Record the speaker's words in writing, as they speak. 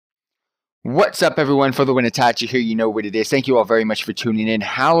What's up, everyone? FTWitachi here. You know what it is. Thank you all very much for tuning in.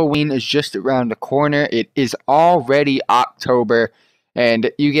 Halloween is just around the corner. It is already October, and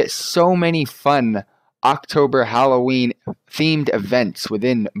you get so many fun October Halloween themed events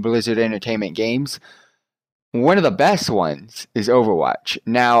within Blizzard Entertainment games. One of the best ones is Overwatch.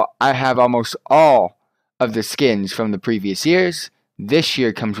 Now, I have almost all of the skins from the previous years. This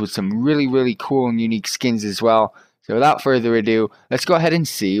year comes with some really cool and unique skins as well. So without further ado, let's go ahead and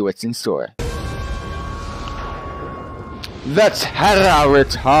see what's in store. The Terra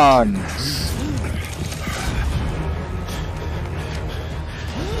returns!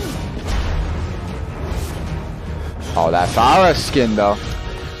 Oh, that Farah skin though.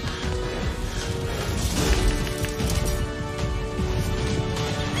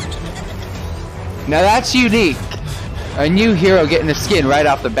 Now that's unique. A new hero getting a skin right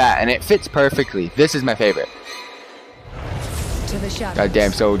off the bat, and it fits perfectly. This is my favorite.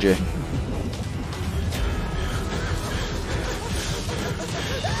 Goddamn soldier.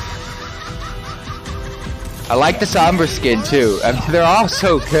 I like the Sombra skin too. I mean, they're all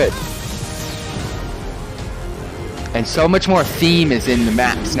so good. And so much more theme is in the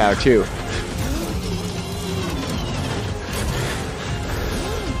maps now too.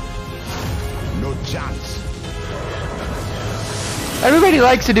 No chance. Everybody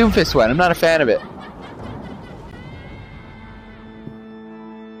likes the Doomfist one. I'm not a fan of it.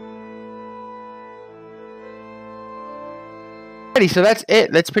 So that's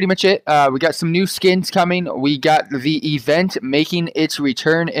it. That's pretty much it. We got some new skins coming. We got the event making its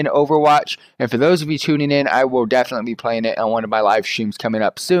return in Overwatch. And for those of you tuning in, I will definitely be playing it on one of my live streams coming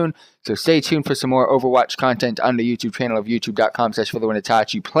up soon. So stay tuned for some more Overwatch content on the YouTube channel of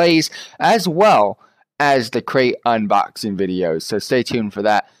youtube.com/FTWitachiPlays, as well as the crate unboxing videos. So stay tuned for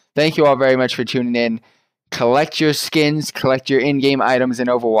that. Thank you all very much for tuning in. Collect your skins, collect your in-game items in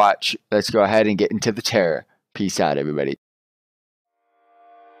Overwatch. Let's go ahead and get into the terror. Peace out, everybody.